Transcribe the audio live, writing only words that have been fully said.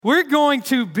We're going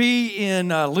to be in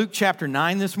Luke chapter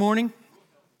 9 this morning.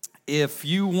 If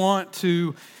you want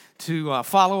to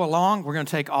follow along, we're going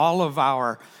to take all of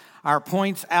our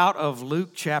points out of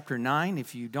Luke chapter 9.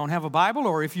 If you don't have a Bible,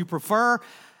 or if you prefer,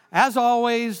 as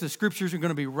always, the scriptures are going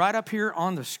to be right up here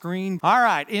on the screen. All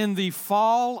right, in the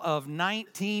fall of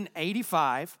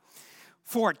 1985,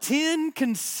 for 10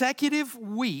 consecutive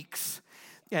weeks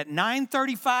at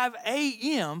 9:35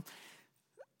 a.m.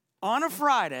 on a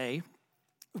Friday,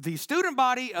 the student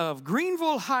body of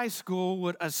Greenville High School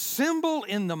would assemble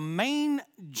in the main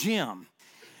gym.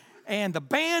 And the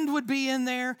band would be in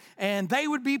there, and they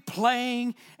would be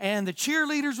playing, and the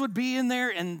cheerleaders would be in there,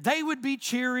 and they would be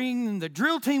cheering, and the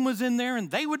drill team was in there,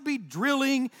 and they would be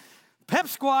drilling. Pep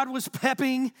squad was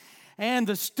pepping, and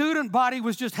the student body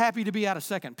was just happy to be out of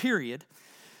second period.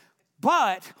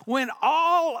 But when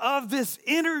all of this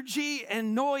energy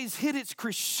and noise hit its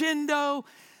crescendo,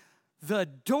 the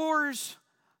doors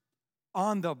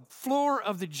on the floor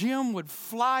of the gym would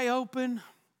fly open.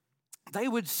 They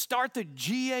would start the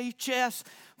GHS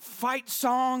fight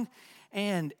song,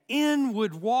 and in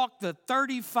would walk the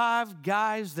 35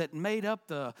 guys that made up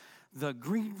the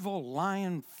Greenville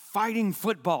Lion fighting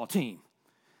football team.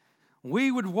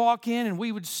 We would walk in and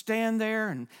we would stand there,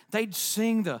 and they'd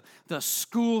sing the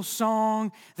school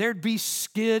song. There'd be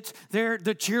skits.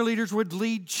 The cheerleaders would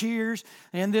lead cheers,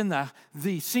 and then the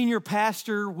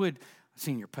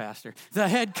the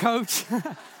head coach,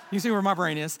 you see where my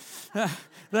brain is.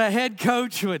 The head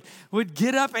coach would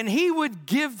get up, and he would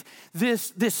give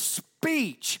this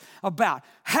speech about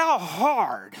how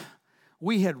hard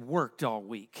we had worked all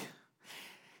week.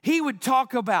 He would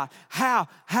talk about how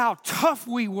tough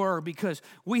we were because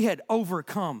we had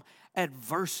overcome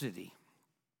adversity.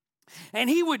 And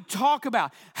he would talk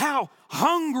about how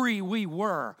hungry we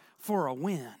were for a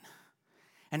win,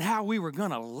 and how we were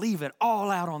going to leave it all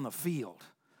out on the field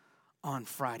on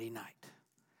Friday night.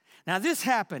 Now, this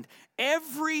happened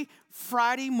every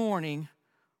Friday morning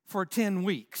for 10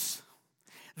 weeks.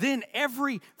 Then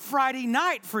every Friday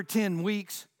night for 10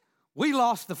 weeks, we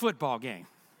lost the football game.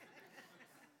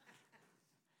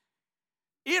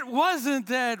 It wasn't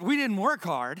that we didn't work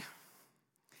hard.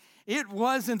 It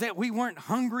wasn't that we weren't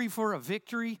hungry for a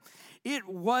victory. It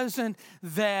wasn't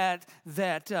that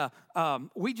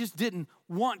we just didn't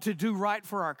want to do right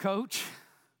for our coach.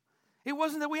 It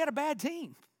wasn't that we had a bad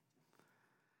team.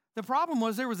 The problem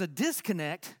was there was a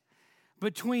disconnect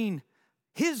between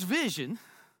his vision,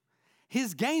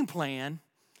 his game plan,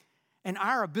 and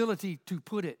our ability to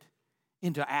put it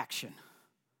into action.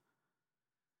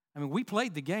 I mean, we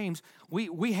played the games.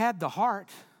 We had the heart.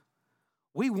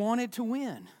 We wanted to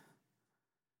win.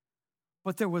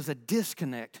 But there was a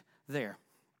disconnect there.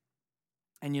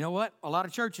 And you know what? A lot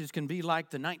of churches can be like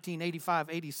the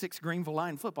 1985-86 Greenville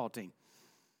Lion football team.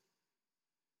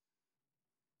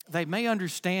 They may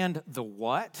understand the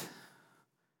what.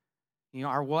 You know,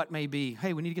 our what may be,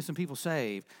 hey, we need to get some people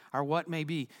saved. Our what may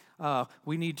be,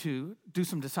 we need to do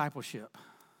some discipleship.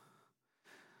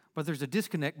 But there's a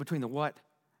disconnect between the what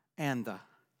and the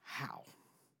how.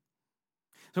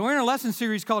 So we're in a lesson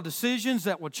series called Decisions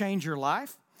That Will Change Your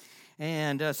Life.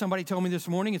 And somebody told me this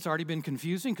morning it's already been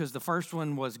confusing because the first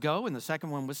one was go and the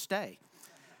second one was stay.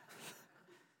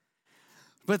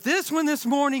 But this one this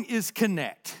morning is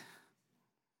connect.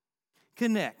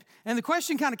 Connect. And the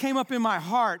question kind of came up in my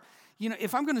heart, you know,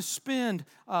 if I'm going to spend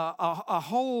a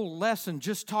whole lesson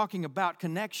just talking about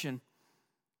connection,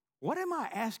 what am I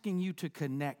asking you to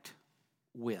connect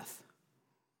with?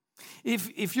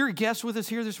 If you're a guest with us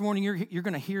here this morning, you're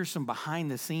going to hear some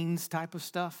behind-the-scenes type of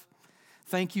stuff.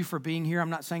 Thank you for being here. I'm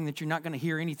not saying that you're not going to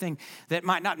hear anything that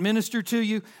might not minister to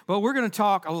you, but we're going to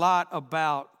talk a lot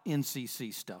about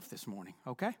NCC stuff this morning,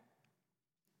 okay?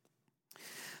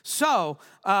 So,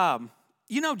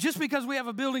 you know, just because we have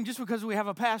a building, just because we have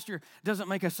a pastor, doesn't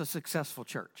make us a successful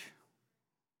church.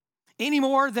 Any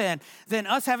more than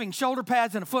us having shoulder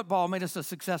pads and a football made us a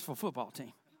successful football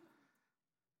team.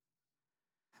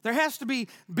 There has to be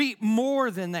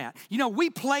more than that. You know,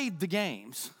 we played the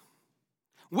games.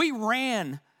 We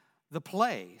ran the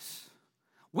plays.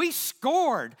 We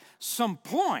scored some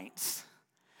points,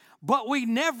 but we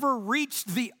never reached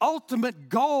the ultimate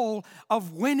goal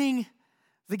of winning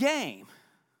the game.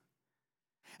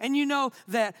 And you know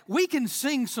that we can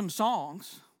sing some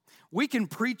songs, we can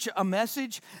preach a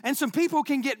message, and some people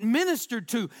can get ministered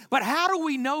to, but how do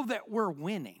we know that we're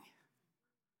winning?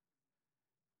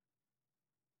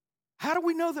 How do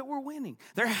we know that we're winning?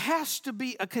 There has to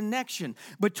be a connection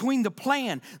between the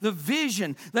plan, the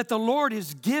vision that the Lord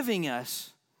is giving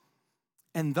us,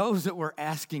 and those that we're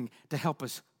asking to help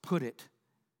us put it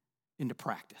into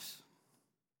practice.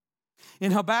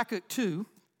 In Habakkuk 2,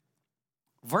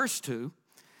 Verse 2,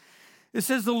 it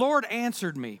says, the Lord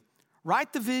answered me,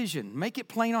 write the vision, make it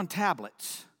plain on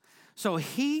tablets, so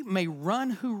he may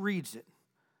run who reads it.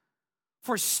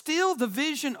 For still the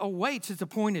vision awaits its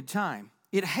appointed time.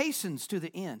 It hastens to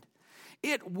the end.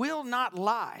 It will not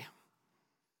lie.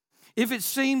 If it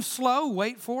seems slow,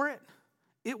 wait for it.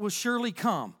 It will surely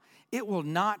come. It will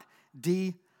not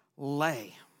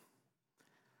delay.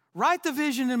 Write the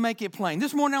vision and make it plain.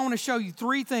 This morning I want to show you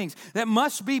three things that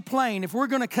must be plain if we're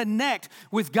going to connect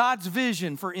with God's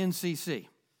vision for NCC. Did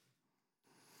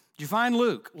you find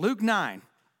Luke? Luke 9.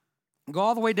 Go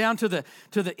all the way down to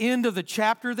the end of the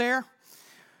chapter there.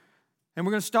 And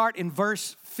we're going to start in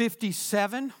verse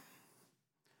 57.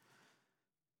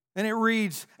 And it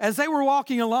reads, as they were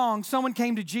walking along, someone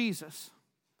came to Jesus.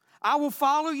 I will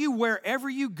follow you wherever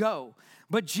you go.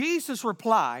 But Jesus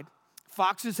replied,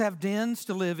 foxes have dens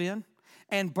to live in,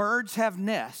 and birds have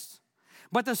nests.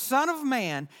 But the Son of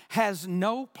Man has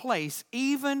no place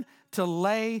even to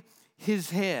lay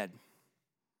his head.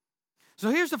 So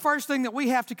here's the first thing that we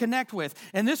have to connect with.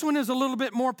 And this one is a little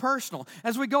bit more personal.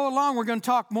 As we go along, we're going to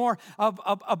talk more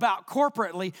about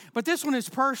corporately, but this one is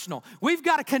personal. We've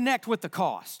got to connect with the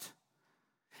cost.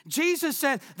 Jesus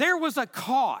said there was a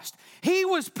cost. He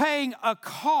was paying a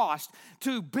cost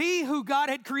to be who God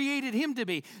had created him to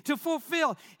be, to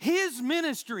fulfill his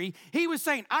ministry. He was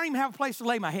saying, I don't even have a place to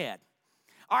lay my head.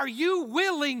 Are you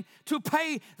willing to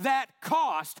pay that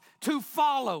cost to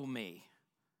follow me?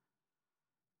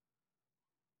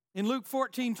 In Luke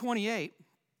 14:28,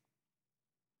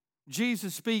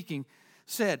 Jesus speaking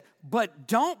said, but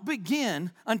don't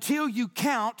begin until you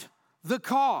count the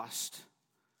cost.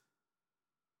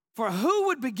 For who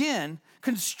would begin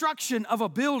construction of a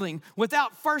building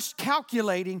without first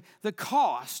calculating the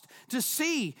cost to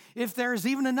see if there's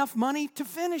even enough money to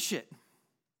finish it?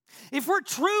 If we're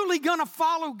truly going to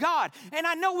follow God, and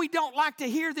I know we don't like to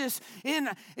hear this in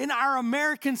our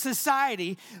American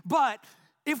society, but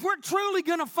if we're truly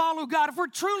going to follow God, if we're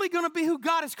truly going to be who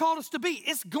God has called us to be,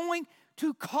 it's going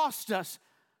to cost us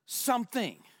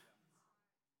something.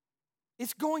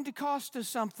 It's going to cost us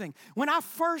something. When I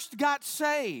first got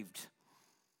saved,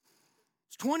 I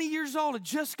was 20 years old, I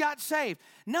just got saved.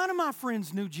 None of my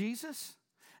friends knew Jesus.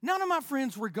 None of my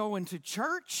friends were going to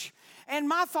church. And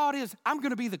my thought is, I'm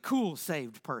going to be the cool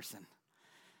saved person.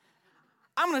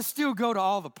 I'm going to still go to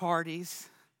all the parties.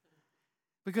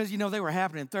 Because, they were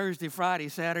happening Thursday, Friday,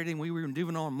 Saturday, and we were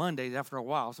doing on Mondays after a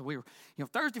while. So we were,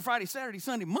 Thursday, Friday, Saturday,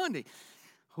 Sunday, Monday.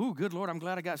 Oh, good Lord, I'm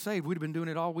glad I got saved. We'd have been doing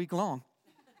it all week long.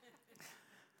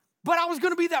 But I was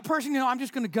going to be that person, I'm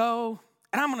just going to go,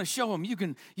 and I'm going to show them you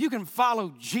can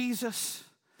follow Jesus,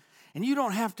 and you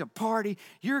don't have to party.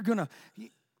 You're going to,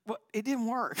 well, it didn't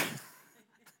work.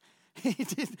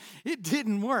 It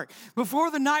didn't work.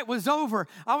 Before the night was over,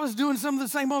 I was doing some of the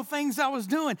same old things I was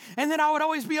doing. And then I would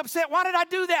always be upset. Why did I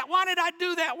do that? Why did I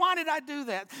do that? Why did I do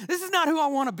that? This is not who I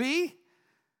want to be.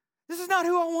 This is not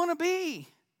who I want to be.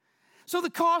 So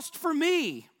the cost for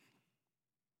me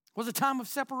was a time of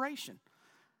separation.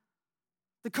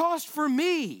 The cost for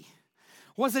me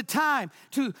was a time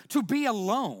to be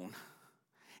alone.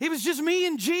 It was just me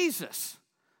and Jesus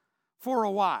for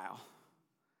a while.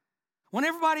 When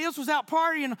everybody else was out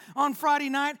partying on Friday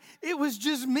night, it was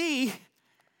just me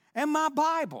and my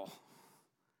Bible.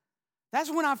 That's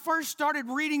when I first started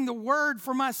reading the Word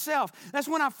for myself. That's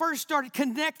when I first started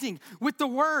connecting with the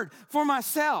Word for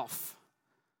myself.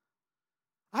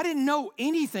 I didn't know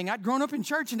anything. I'd grown up in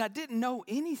church and I didn't know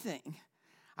anything.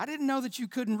 I didn't know that you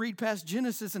couldn't read past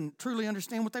Genesis and truly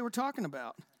understand what they were talking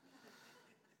about.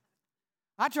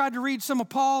 I tried to read some of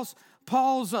Paul's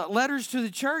letters to the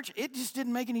church. It just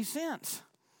didn't make any sense.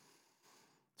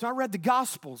 So I read the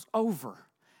Gospels over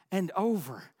and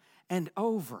over and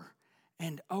over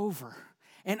and over.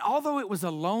 And although it was a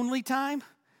lonely time,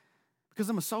 because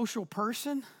I'm a social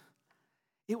person,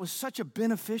 it was such a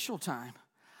beneficial time.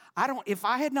 If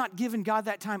I had not given God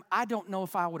that time, I don't know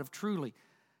if I would have truly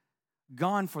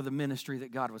gone for the ministry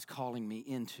that God was calling me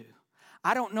into.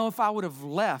 I don't know if I would have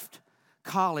left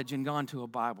college and gone to a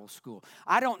Bible school.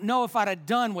 I don't know if I'd have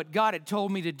done what God had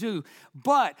told me to do,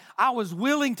 but I was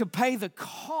willing to pay the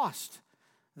cost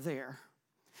there.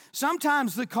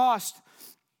 Sometimes the cost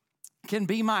can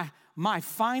be my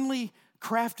finely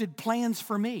crafted plans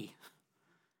for me.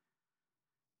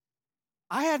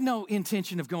 I had no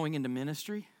intention of going into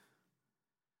ministry.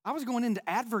 I was going into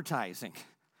advertising.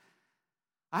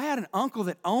 I had an uncle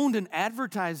that owned an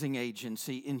advertising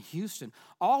agency in Houston.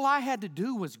 All I had to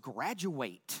do was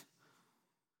graduate,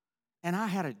 and I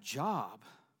had a job.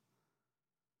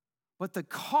 But the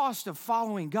cost of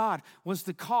following God was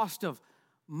the cost of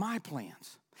my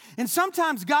plans. And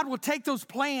sometimes God will take those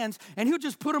plans and he'll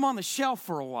just put them on the shelf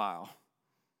for a while.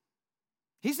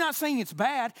 He's not saying it's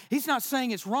bad. He's not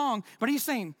saying it's wrong, but he's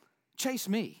saying, chase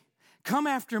me. Come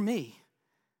after me.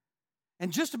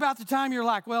 And just about the time you're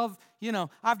like, well,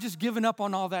 I've just given up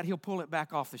on all that, he'll pull it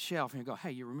back off the shelf and he'll go,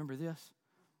 hey, you remember this?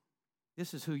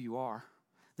 This is who you are.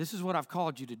 This is what I've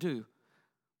called you to do,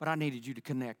 but I needed you to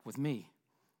connect with me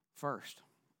first.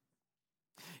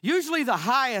 Usually the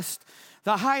highest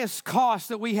cost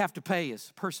that we have to pay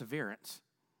is perseverance.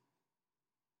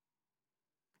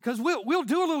 Because we'll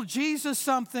do a little Jesus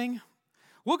something.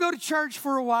 We'll go to church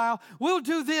for a while. We'll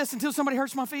do this until somebody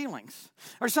hurts my feelings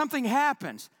or something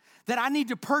happens that I need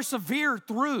to persevere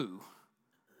through.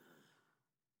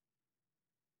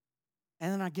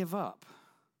 And then I give up.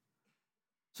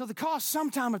 So the cost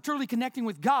sometime of truly connecting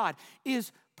with God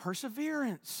is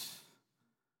perseverance.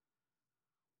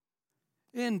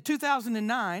 In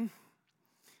 2009,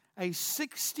 a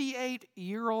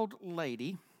 68-year-old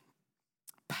lady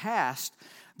passed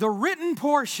the written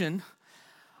portion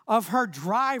of her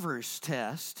driver's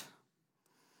test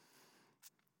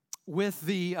with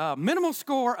the minimal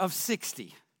score of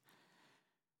 60.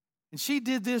 And she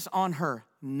did this on her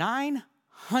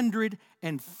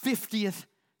 950th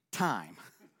time.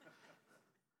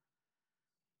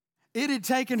 It had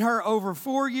taken her over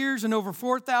 4 years and over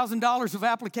 $4,000 of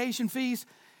application fees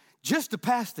just to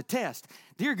pass the test.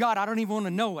 Dear God, I don't even want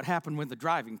to know what happened with the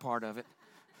driving part of it.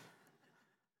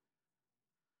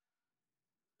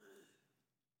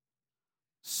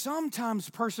 Sometimes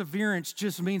perseverance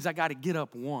just means I got to get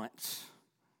up once,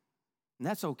 and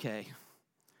that's okay.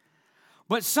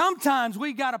 But sometimes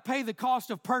we got to pay the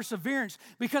cost of perseverance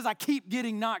because I keep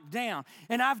getting knocked down,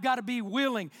 and I've got to be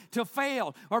willing to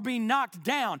fail or be knocked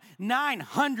down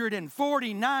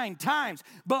 949 times,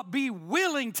 but be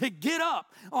willing to get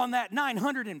up on that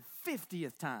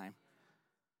 950th time.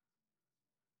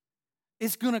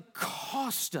 It's going to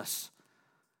cost us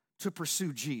to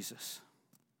pursue Jesus.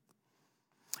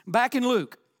 Back in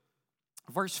Luke,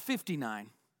 verse 59, it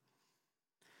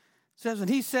says, and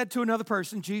he said to another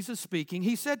person, Jesus speaking,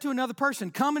 he said to another person,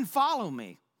 come and follow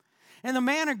me. And the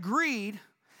man agreed,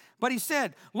 but he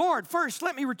said, Lord, first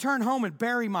let me return home and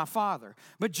bury my father.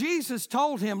 But Jesus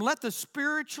told him, let the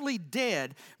spiritually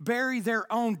dead bury their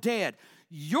own dead.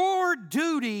 Your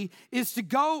duty is to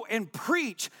go and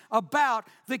preach about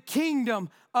the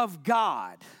kingdom of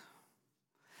God.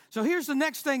 So here's the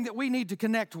next thing that we need to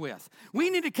connect with. We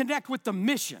need to connect with the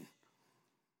mission.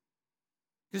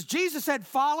 Because Jesus said,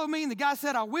 follow me, and the guy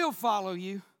said, I will follow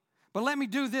you, but let me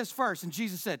do this first. And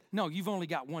Jesus said, no, you've only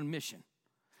got one mission.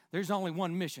 There's only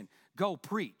one mission. Go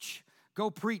preach. Go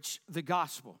preach the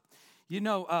gospel.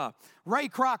 Ray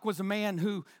Kroc was a man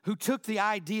who took the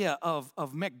idea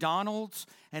of McDonald's,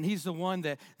 and he's the one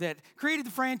that created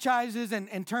the franchises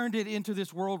and turned it into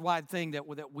this worldwide thing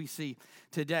that we see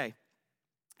today.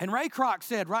 And Ray Kroc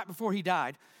said right before he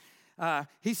died,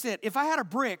 he said, if I had a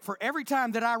brick for every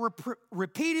time that I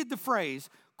repeated the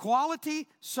phrase quality,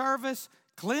 service,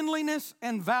 cleanliness,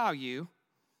 and value,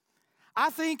 I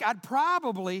think I'd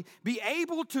probably be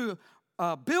able to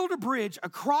build a bridge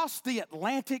across the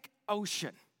Atlantic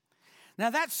Ocean.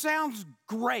 Now that sounds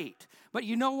great, but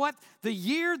you know what? The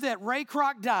year that Ray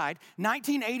Kroc died,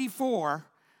 1984,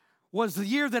 was the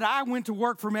year that I went to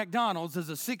work for McDonald's as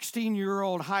a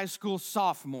 16-year-old high school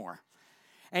sophomore.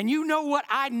 And you know what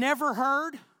I never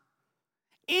heard?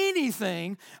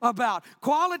 Anything about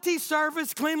quality,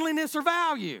 service, cleanliness, or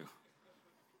value.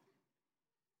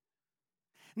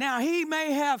 Now, he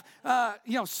may have,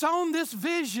 sown this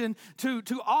vision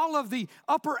to all of the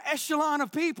upper echelon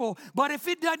of people, but if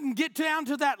it doesn't get down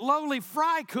to that lowly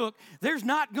fry cook, there's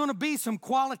not going to be some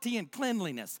quality and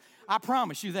cleanliness. I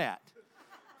promise you that.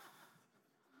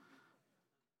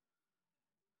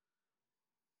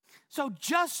 So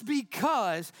just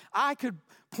because I could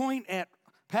point at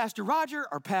Pastor Roger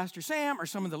or Pastor Sam or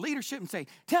some of the leadership and say,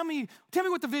 tell me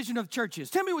what the vision of the church is.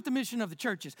 Tell me what the mission of the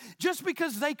church is. Just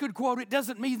because they could quote it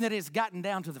doesn't mean that it's gotten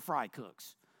down to the fry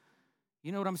cooks.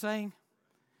 You know what I'm saying?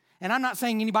 And I'm not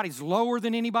saying anybody's lower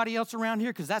than anybody else around here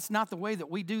because that's not the way that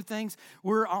we do things.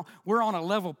 We're on a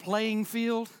level playing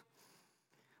field.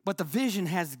 But the vision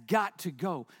has got to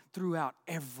go throughout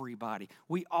everybody.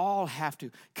 We all have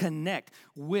to connect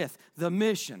with the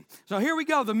mission. So here we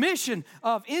go. The mission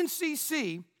of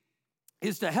NCC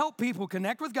is to help people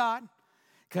connect with God,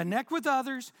 connect with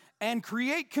others, and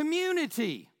create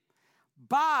community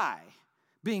by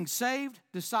being saved,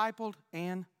 discipled,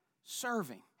 and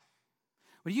serving.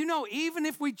 But even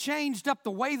if we changed up the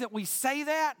way that we say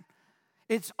that,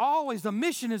 the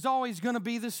mission is always going to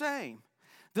be the same.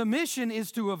 The mission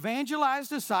is to evangelize,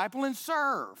 disciple, and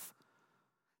serve.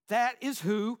 That is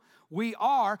who we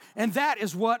are, and that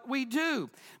is what we do.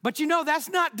 But you know, that's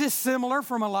not dissimilar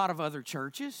from a lot of other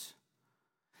churches.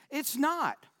 It's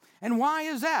not. And why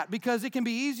is that? Because it can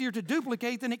be easier to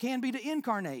duplicate than it can be to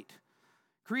incarnate,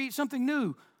 create something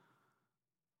new.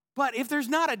 But if there's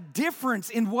not a difference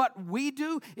in what we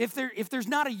do, if there's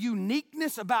not a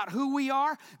uniqueness about who we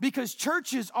are, because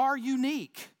churches are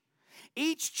unique.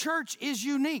 Each church is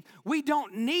unique. We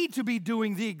don't need to be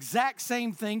doing the exact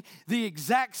same thing, the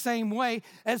exact same way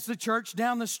as the church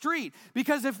down the street.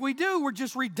 Because if we do, we're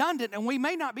just redundant and we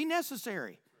may not be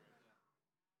necessary.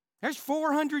 There's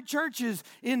 400 churches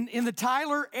in the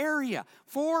Tyler area.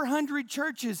 400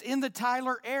 churches in the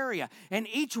Tyler area. And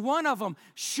each one of them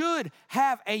should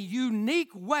have a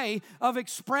unique way of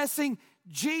expressing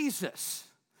Jesus.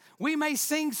 We may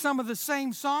sing some of the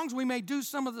same songs, we may do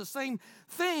some of the same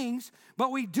things,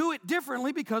 but we do it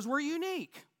differently because we're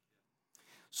unique.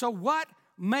 So what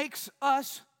makes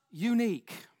us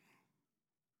unique?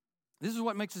 This is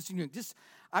what makes us unique.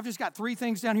 I've just got 3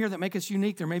 things down here that make us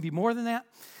unique. There may be more than that,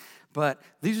 but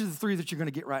these are the 3 that you're going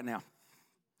to get right now.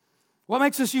 What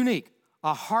makes us unique?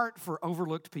 A heart for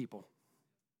overlooked people.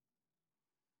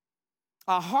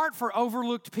 A heart for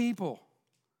overlooked people.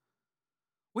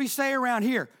 We say around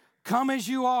here, come as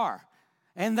you are,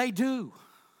 and they do.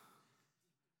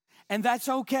 And that's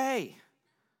okay.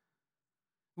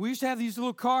 We used to have these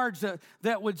little cards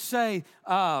that would say,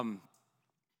 no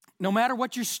matter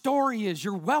what your story is,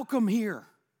 you're welcome here.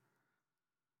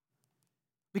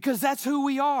 Because that's who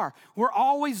we are. We're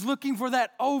always looking for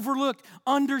that overlooked,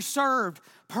 underserved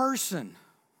person.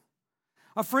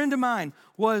 A friend of mine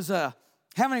was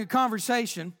having a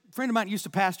conversation. A friend of mine used to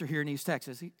pastor here in East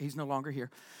Texas. He's no longer here.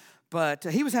 But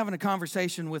he was having a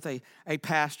conversation with a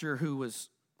pastor who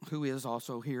is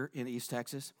also here in East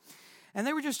Texas. And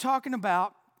they were just talking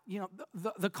about,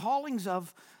 the callings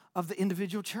of the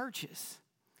individual churches.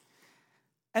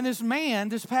 And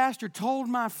this pastor told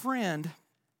my friend,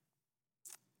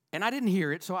 and I didn't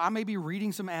hear it, so I may be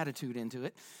reading some attitude into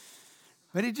it,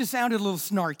 but it just sounded a little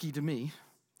snarky to me.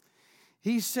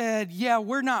 He said, yeah,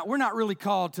 we're not really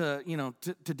called to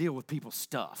deal with people's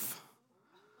stuff.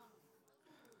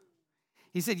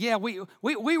 He said, yeah, we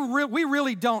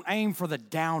really don't aim for the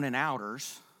down and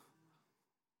outers.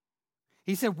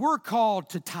 He said, we're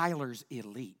called to Tyler's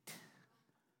elite.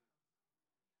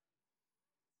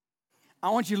 I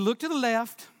want you to look to the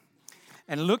left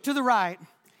and look to the right.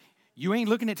 You ain't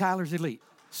looking at Tyler's elite.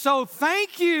 So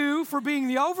thank you for being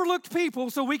the overlooked people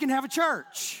so we can have a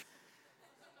church.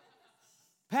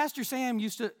 Pastor Sam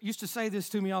used to say this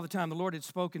to me all the time. The Lord had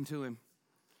spoken to him.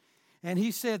 And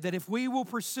he said that if we will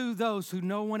pursue those who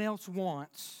no one else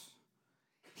wants,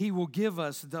 he will give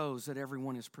us those that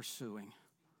everyone is pursuing.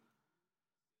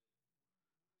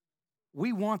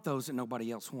 We want those that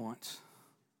nobody else wants.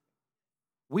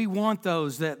 We want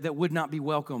those that would not be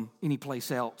welcome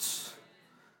anyplace else.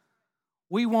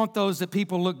 We want those that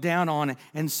people look down on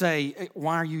and say,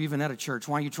 why are you even at a church?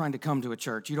 Why are you trying to come to a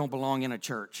church? You don't belong in a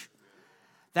church.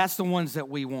 That's the ones that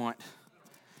we want.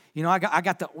 I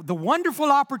got the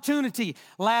wonderful opportunity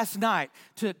last night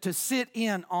to sit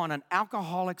in on an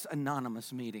Alcoholics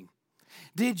Anonymous meeting.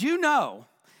 Did you know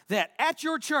that at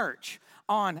your church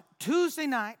on Tuesday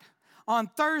night, on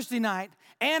Thursday night,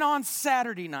 and on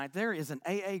Saturday night, there is an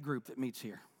AA group that meets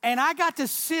here? And I got to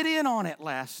sit in on it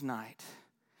last night.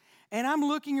 And I'm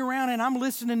looking around and I'm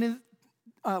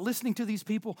listening to these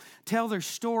people tell their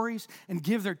stories and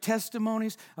give their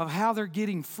testimonies of how they're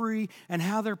getting free and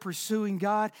how they're pursuing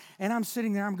God. And I'm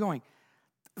sitting there, I'm going,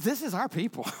 this is our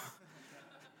people.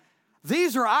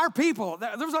 These are our people.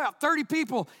 There was about 30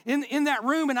 people in that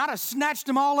room, and I'd have snatched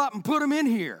them all up and put them in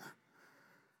here.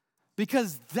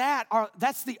 Because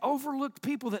that's the overlooked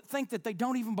people that think that they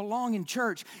don't even belong in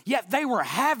church, yet they were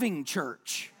having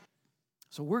church.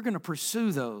 So we're going to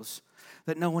pursue those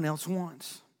that no one else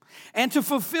wants. And to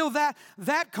fulfill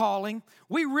that calling,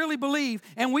 we really believe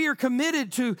and we are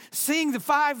committed to seeing the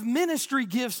 5 ministry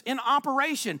gifts in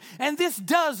operation. And this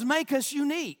does make us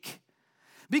unique.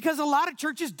 Because a lot of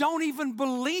churches don't even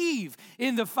believe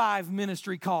in the 5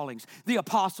 ministry callings: the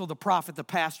apostle, the prophet, the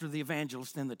pastor, the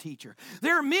evangelist, and the teacher.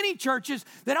 There are many churches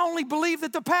that only believe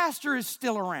that the pastor is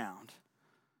still around.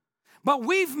 But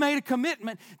we've made a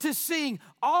commitment to seeing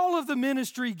all of the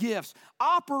ministry gifts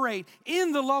operate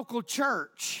in the local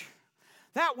church.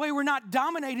 That way we're not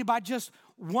dominated by just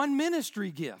one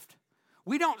ministry gift.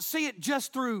 We don't see it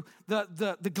just through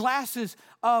the glasses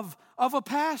of a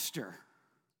pastor.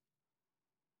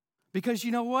 Because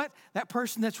you know what? That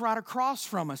person that's right across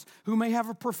from us, who may have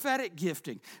a prophetic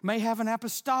gifting, may have an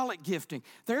apostolic gifting,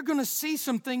 they're going to see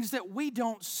some things that we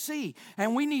don't see.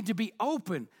 And we need to be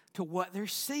open to what they're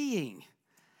seeing.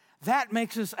 That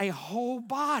makes us a whole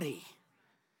body.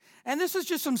 And this is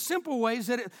just some simple ways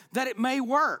that it may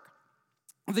work.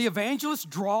 The evangelist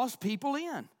draws people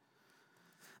in.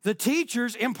 The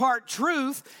teachers impart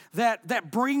truth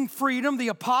that bring freedom. The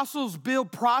apostles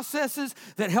build processes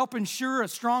that help ensure a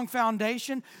strong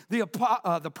foundation.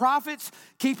 The prophets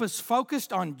keep us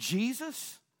focused on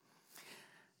Jesus.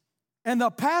 And the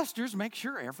pastors make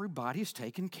sure everybody's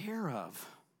taken care of.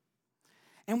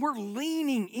 And we're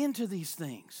leaning into these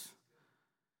things.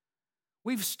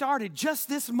 We've started just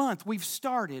this month, we've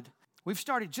started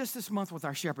just this month with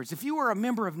our shepherds. If you are a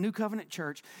member of New Covenant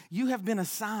Church, you have been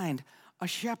assigned a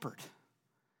shepherd.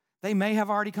 They may have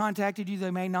already contacted you,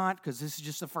 they may not, because this is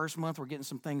just the first month. We're getting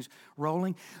some things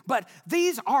rolling. But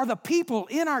these are the people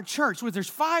in our church, where there's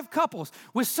 5 couples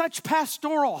with such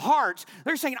pastoral hearts.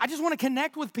 They're saying, I just want to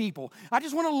connect with people. I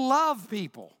just want to love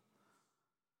people.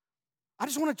 I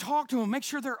just want to talk to them, make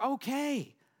sure they're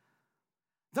okay.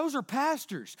 Those are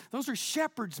pastors. Those are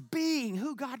shepherds being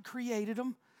who God created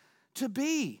them to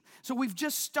be. So we've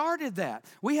just started that.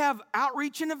 We have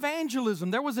outreach and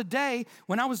evangelism. There was a day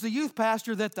when I was the youth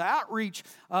pastor that the outreach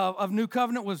of New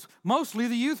Covenant was mostly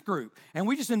the youth group. And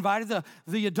we just invited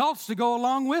the adults to go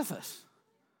along with us.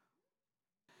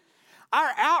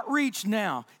 Our outreach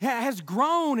now has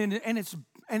grown and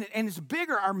it's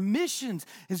bigger. Our missions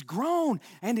has grown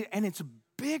and it's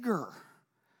bigger.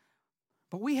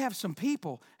 But we have some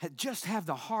people that just have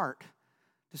the heart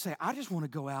to say, I just want to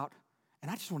go out and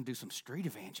I just want to do some street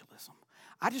evangelism.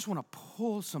 I just want to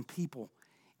pull some people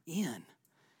in. And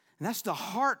that's the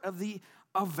heart of the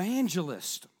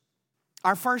evangelist.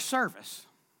 Our first service.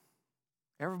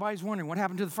 Everybody's wondering what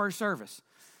happened to the first service.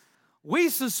 We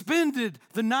suspended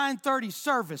the 9:30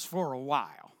 service for a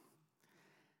while.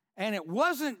 And it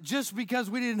wasn't just because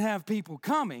we didn't have people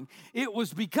coming. It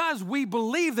was because we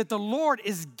believe that the Lord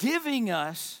is giving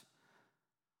us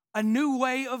a new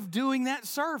way of doing that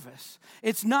service.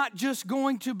 It's not just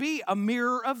going to be a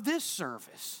mirror of this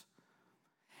service.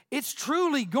 It's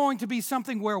truly going to be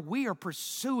something where we are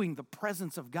pursuing the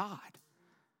presence of God.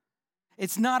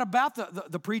 It's not about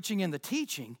the preaching and the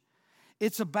teaching.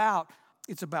 It's about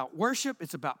worship,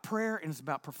 it's about prayer, and it's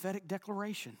about prophetic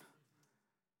declaration.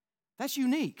 That's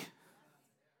unique.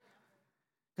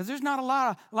 Because there's not a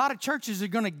lot of churches that are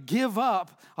going to give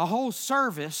up a whole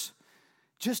service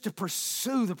just to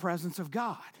pursue the presence of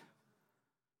God.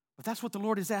 But that's what the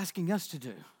Lord is asking us to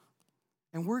do.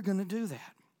 And we're going to do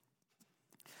that.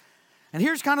 And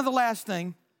here's kind of the last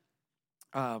thing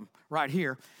right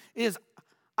here is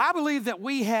I believe that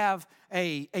we have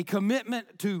a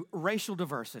commitment to racial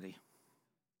diversity.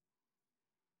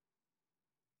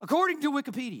 According to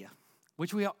Wikipedia,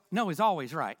 which we know is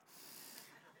always right.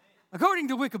 According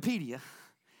to Wikipedia,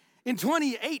 in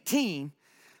 2018,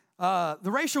 the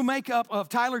racial makeup of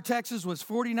Tyler, Texas was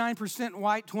 49%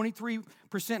 white,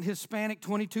 23% Hispanic,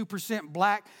 22%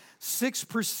 black,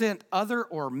 6% other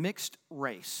or mixed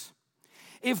race.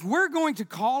 If we're going to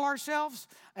call ourselves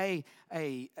a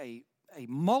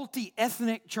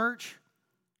multi-ethnic church,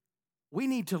 we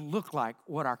need to look like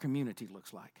what our community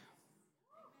looks like.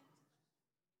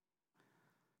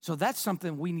 So that's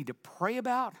something we need to pray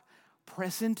about,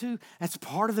 press into. That's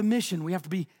part of the mission. We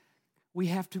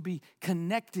have to be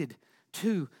connected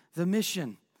to the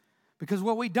mission. Because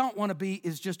what we don't want to be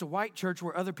is just a white church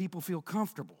where other people feel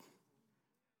comfortable.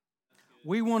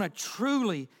 We want to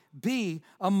truly be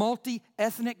a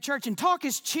multi-ethnic church. And talk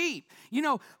is cheap. You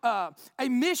know, a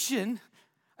mission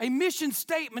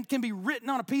statement can be written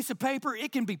on a piece of paper.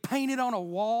 It can be painted on a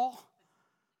wall.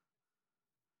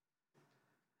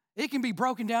 It can be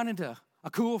broken down into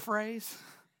a cool phrase.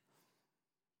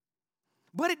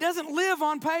 But it doesn't live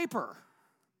on paper.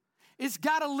 It's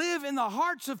got to live in the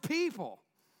hearts of people.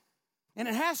 And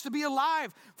it has to be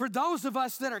alive for those of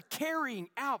us that are carrying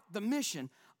out the mission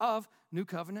of New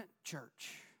Covenant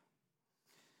Church.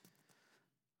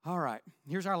 All right,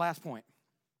 here's our last point.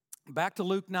 Back to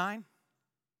Luke 9,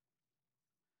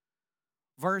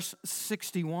 verse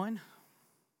 61.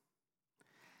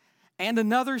 And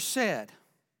another said,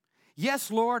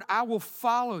 "Yes, Lord, I will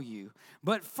follow you,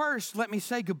 but first let me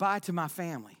say goodbye to my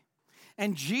family."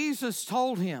 And Jesus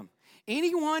told him,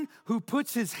 "Anyone who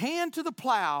puts his hand to the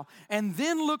plow and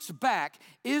then looks back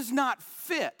is not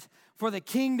fit for the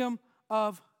kingdom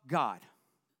of God."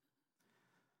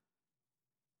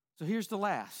 So here's the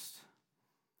last.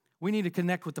 We need to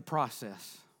connect with the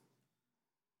process.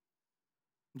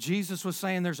 Jesus was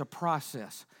saying there's a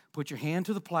process. Put your hand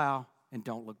to the plow and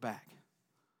don't look back.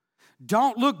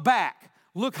 Don't look back.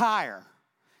 Look higher.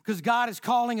 Because God is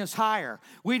calling us higher.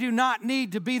 We do not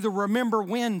need to be the remember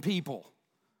when people.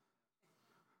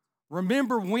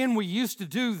 Remember when we used to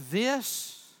do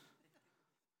this?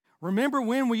 Remember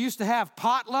when we used to have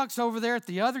potlucks over there at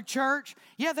the other church?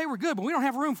 Yeah, they were good, but we don't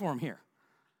have room for them here.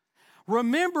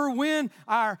 Remember when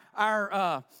our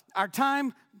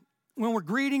time when we're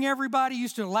greeting everybody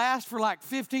used to last for like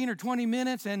 15 or 20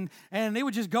 minutes and it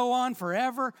would just go on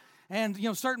forever? And,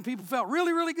 certain people felt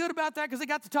really, really good about that because they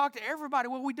got to talk to everybody.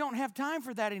 Well, we don't have time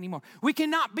for that anymore. We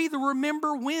cannot be the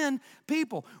remember when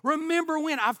people. Remember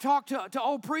when. I've talked to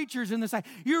old preachers and they say,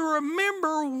 you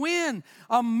remember when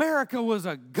America was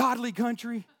a godly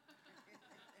country?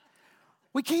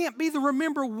 We can't be the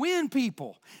remember when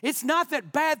people. It's not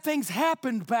that bad things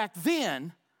happened back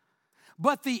then,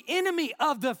 but the enemy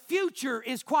of the future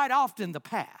is quite often the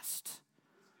past.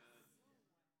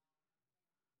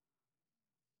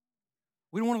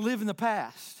 We don't want to live in the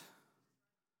past.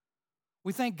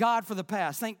 We thank God for the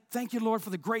past. Thank you, Lord, for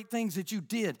the great things that you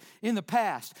did in the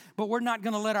past. But we're not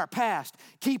going to let our past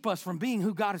keep us from being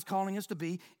who God is calling us to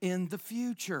be in the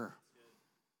future.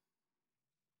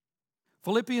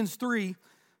 Philippians 3,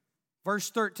 verse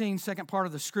 13, second part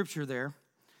of the scripture there,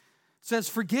 says,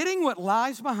 forgetting what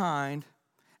lies behind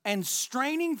and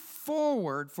straining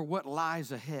forward for what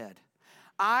lies ahead,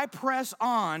 I press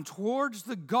on towards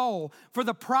the goal for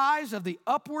the prize of the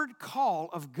upward call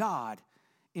of God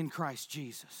in Christ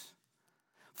Jesus.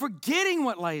 Forgetting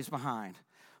what lays behind.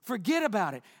 Forget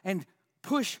about it and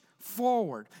push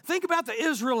forward. Think about the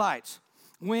Israelites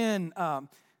when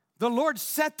the Lord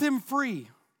set them free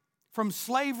from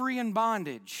slavery and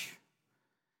bondage,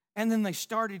 and then they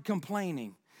started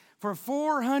complaining. For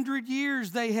 400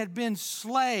 years they had been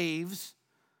slaves.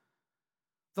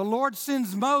 The Lord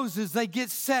sends Moses, they get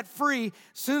set free.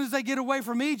 As soon as they get away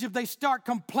from Egypt, they start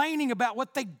complaining about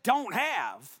what they don't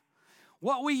have,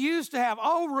 what we used to have.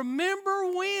 Oh,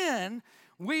 remember when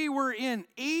we were in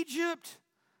Egypt?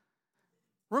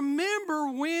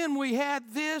 Remember when we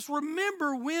had this?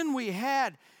 Remember when we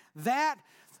had that?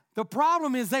 The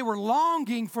problem is they were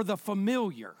longing for the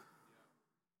familiar.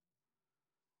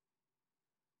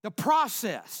 The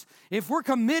process. If we're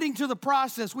committing to the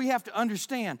process, we have to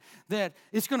understand that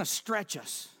it's going to stretch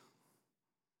us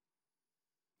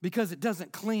because it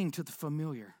doesn't cling to the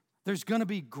familiar. There's going to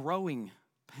be growing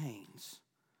pains.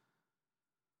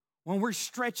 When we're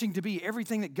stretching to be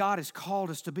everything that God has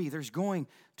called us to be, there's going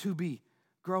to be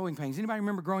growing pains. Anybody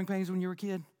remember growing pains when you were a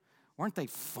kid? Weren't they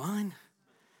fun?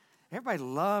 Everybody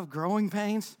loved growing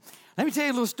pains. Let me tell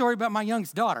you a little story about my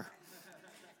youngest daughter.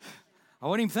 I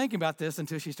wasn't even thinking about this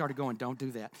until she started going, don't do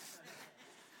that.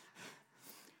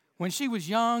 When she was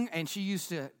young and she used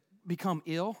to become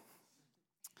ill,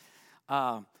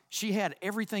 she had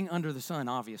everything under the sun,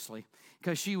 obviously,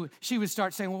 because she would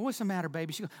start saying, well, what's the matter,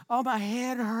 baby? She goes, oh, my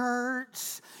head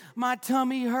hurts, my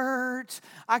tummy hurts,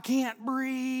 I can't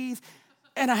breathe,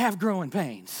 and I have growing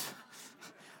pains.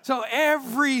 So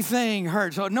everything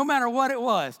hurt. So no matter what it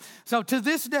was. So to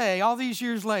this day, all these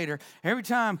years later, every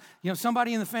time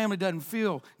somebody in the family doesn't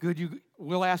feel good,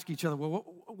 we'll ask each other, well,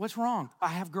 what's wrong? I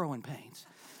have growing pains.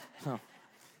 So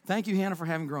thank you, Hannah, for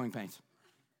having growing pains.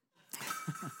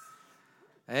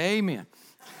 Amen.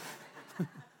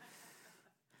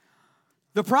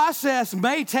 The process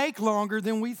may take longer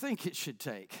than we think it should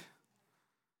take.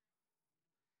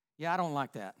 Yeah, I don't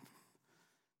like that.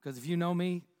 Because if you know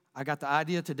me, I got the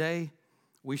idea today,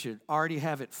 we should already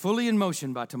have it fully in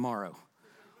motion by tomorrow.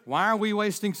 Why are we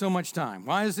wasting so much time?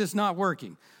 Why is this not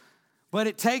working? But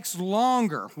it takes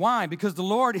longer. Why? Because the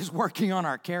Lord is working on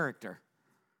our character.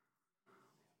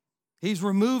 He's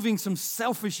removing some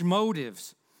selfish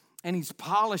motives, and He's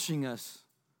polishing us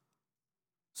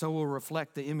so we'll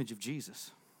reflect the image of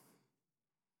Jesus.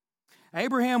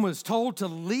 Abraham was told to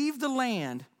leave the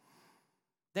land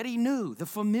that he knew, the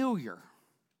familiar.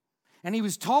 And he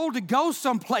was told to go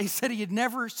someplace that he had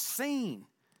never seen.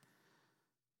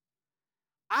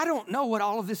 I don't know what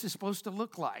all of this is supposed to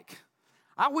look like.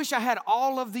 I wish I had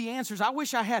all of the answers. I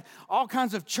wish I had all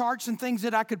kinds of charts and things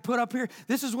that I could put up here.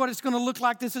 This is what it's going to look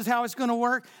like. This is how it's going to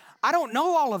work. I don't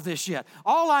know all of this yet.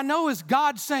 All I know is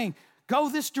God saying, go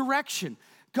this direction.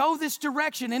 Go this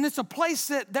direction. And it's a place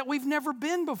that we've never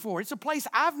been before. It's a place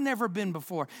I've never been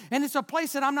before. And it's a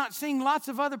place that I'm not seeing lots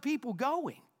of other people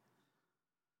going.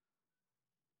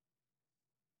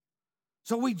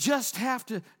 So we just have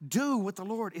to do what the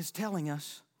Lord is telling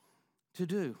us to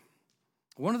do.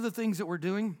 One of the things that we're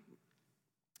doing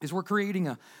is we're creating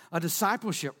a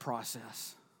discipleship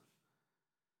process.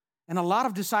 And a lot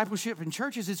of discipleship in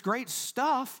churches is great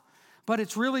stuff, but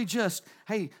it's really just,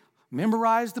 hey,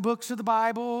 memorize the books of the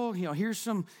Bible. Here's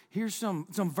some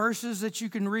verses that you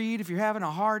can read if you're having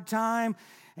a hard time.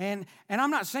 And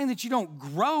I'm not saying that you don't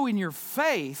grow in your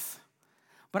faith,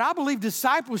 But I believe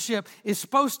discipleship is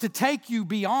supposed to take you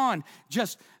beyond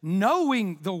just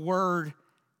knowing the Word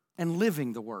and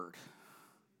living the Word.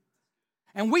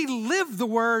 And we live the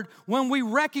Word when we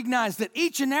recognize that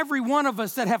each and every one of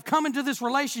us that have come into this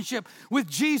relationship with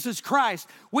Jesus Christ,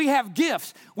 we have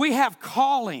gifts, we have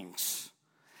callings.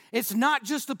 It's not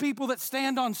just the people that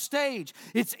stand on stage.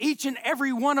 It's each and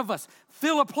every one of us.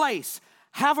 Fill a place,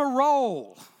 have a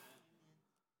role.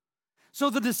 So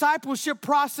the discipleship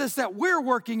process that we're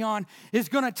working on is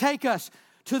going to take us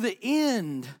to the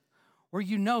end where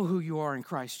you know who you are in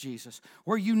Christ Jesus,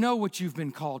 where you know what you've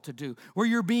been called to do, where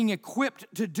you're being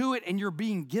equipped to do it and you're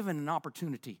being given an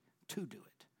opportunity to do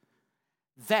it.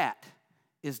 That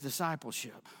is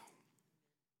discipleship.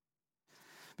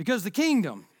 Because the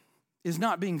kingdom is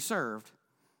not being served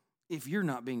if you're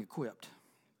not being equipped.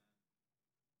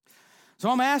 So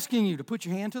I'm asking you to put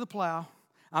your hand to the plow.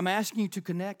 I'm asking you to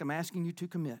connect. I'm asking you to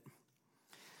commit.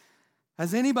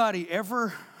 Has anybody ever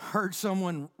heard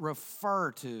someone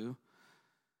refer to,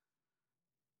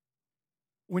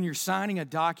 when you're signing a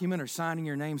document or signing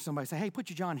your name, somebody say, hey, put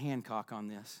your John Hancock on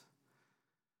this?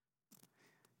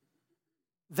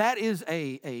 That is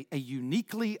a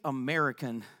uniquely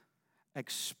American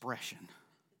expression.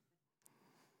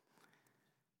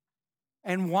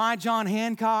 And why John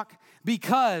Hancock?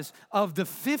 Because of the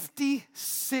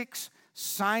 56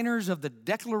 signers of the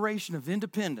Declaration of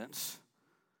Independence,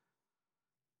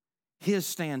 his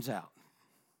stands out.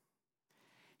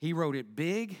 He wrote it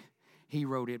big, he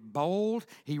wrote it bold,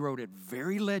 he wrote it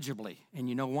very legibly. And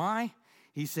you know why?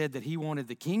 He said that he wanted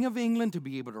the King of England to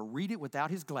be able to read it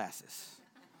without his glasses.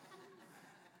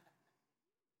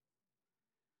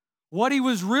 What he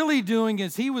was really doing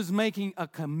is he was making a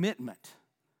commitment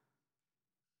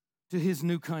to his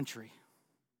new country.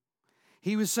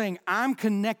 He was saying, I'm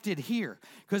connected here.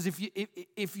 Because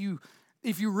if you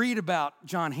read about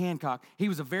John Hancock, he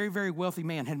was a very, very wealthy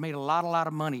man, had made a lot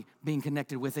of money being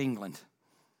connected with England.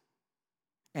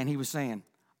 And he was saying,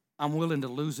 I'm willing to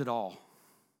lose it all.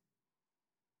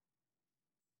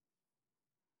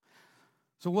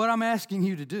 So what I'm asking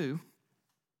you to do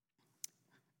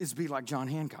is be like John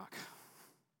Hancock.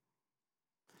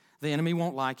 The enemy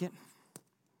won't like it.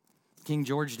 King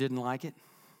George didn't like it.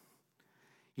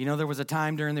 You know, there was a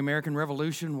time during the American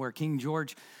Revolution where King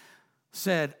George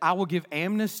said, I will give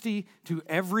amnesty to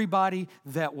everybody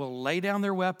that will lay down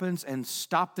their weapons and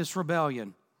stop this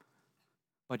rebellion.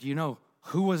 But you know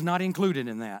who was not included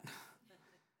in that?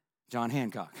 John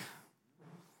Hancock.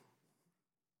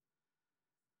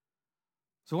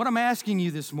 So what I'm asking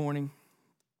you this morning,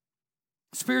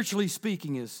 spiritually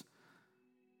speaking, is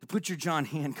to put your John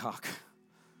Hancock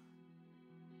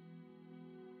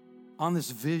on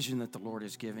this vision that the Lord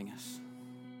is giving us.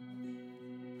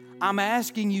 I'm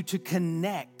asking you to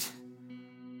connect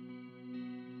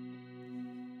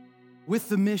with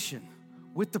the mission,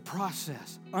 with the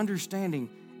process,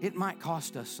 understanding it might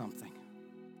cost us something.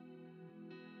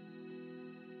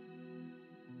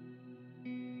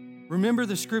 Remember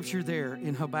the scripture there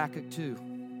in Habakkuk 2.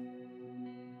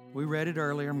 We read it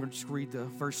earlier. I'm going to just read the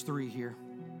verse 3 here.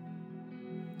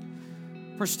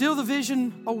 For still the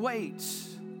vision awaits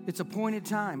its appointed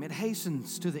time. It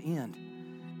hastens to the end.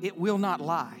 It will not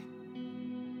lie.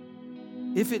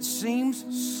 If it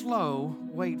seems slow,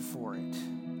 wait for it.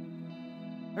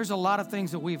 There's a lot of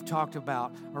things that we've talked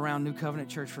about around New Covenant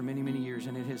Church for many, many years,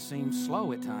 and it has seemed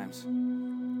slow at times.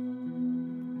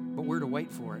 But we're to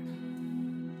wait for it,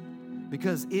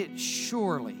 because it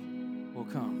surely will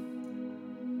come.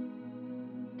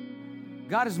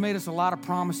 God has made us a lot of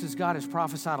promises. God has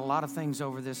prophesied a lot of things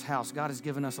over this house. God has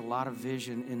given us a lot of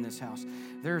vision in this house.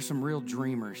 There are some real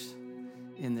dreamers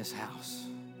in this house.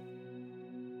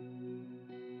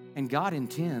 And God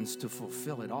intends to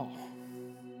fulfill it all.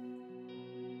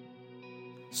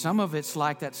 Some of it's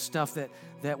like that stuff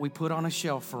that we put on a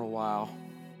shelf for a while.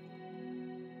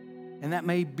 And that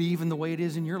may be even the way it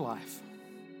is in your life.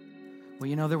 Well,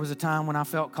 you know, there was a time when I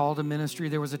felt called to ministry.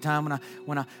 There was a time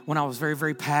when I was very,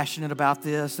 very passionate about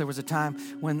this. There was a time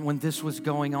when this was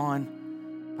going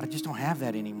on. But I just don't have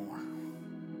that anymore.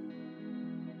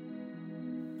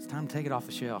 It's time to take it off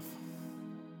the shelf.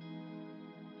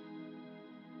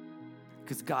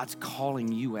 Because God's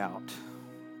calling you out.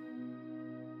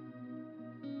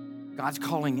 God's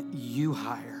calling you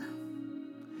higher.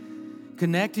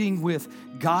 Connecting with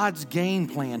God's game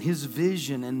plan, His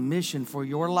vision and mission for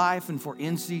your life and for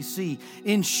NCC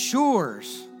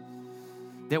ensures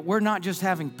that we're not just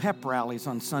having pep rallies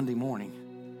on Sunday morning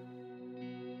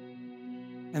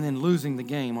and then losing the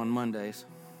game on Mondays.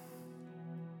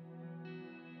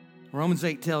 Romans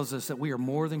 8 tells us that we are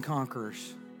more than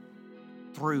conquerors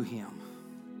through Him.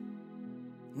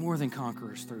 More than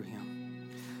conquerors through him.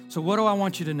 So what do I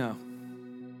want you to know?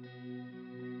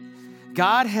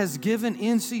 God has given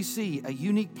NCC a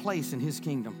unique place in his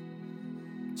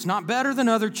kingdom. It's not better than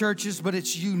other churches, but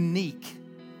it's unique.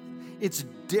 It's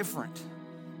different.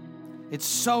 It's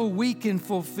so we can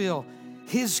fulfill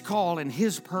his call and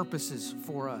his purposes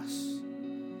for us.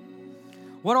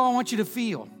 What do I want you to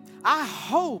feel? I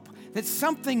hope that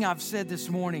something I've said this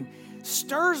morning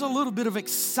stirs a little bit of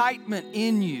excitement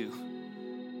in you.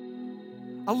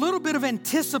 A little bit of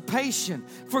anticipation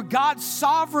for God's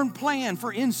sovereign plan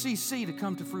for NCC to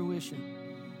come to fruition.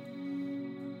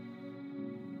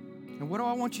 And what do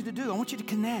I want you to do? I want you to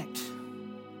connect.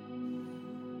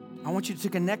 I want you to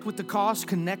connect with the cause,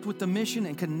 connect with the mission,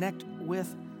 and connect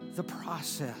with the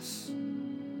process.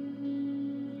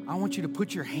 I want you to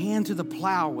put your hand to the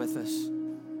plow with us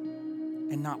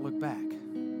and not look back.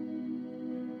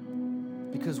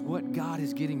 Because what God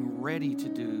is getting ready to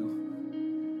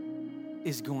do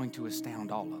is going to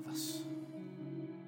astound all of us.